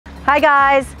Hi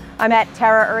guys, I'm at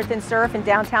Terra Earth and Surf in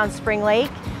downtown Spring Lake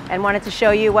and wanted to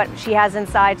show you what she has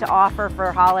inside to offer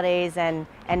for holidays and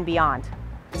beyond.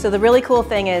 So the really cool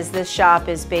thing is this shop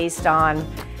is based on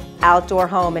outdoor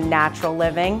home and natural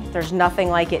living. There's nothing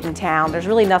like it in town. There's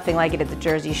really nothing like it at the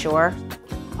Jersey Shore.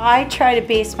 I try to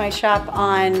base my shop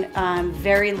on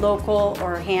very local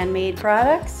or handmade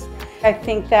products. I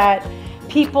think that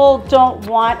people don't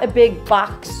want a big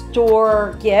box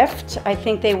store gift. I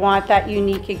think they want that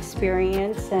unique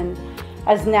experience and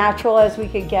as natural as we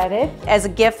could get it. As a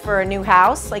gift for a new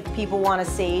house, like people want to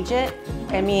sage it.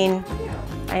 I mean,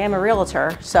 I am a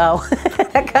realtor, so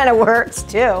that kind of works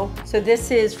too. So this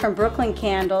is from Brooklyn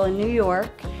Candle in New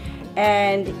York,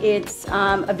 and it's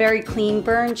a very clean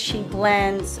burn. She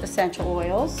blends essential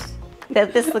oils.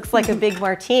 This looks like a big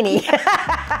martini.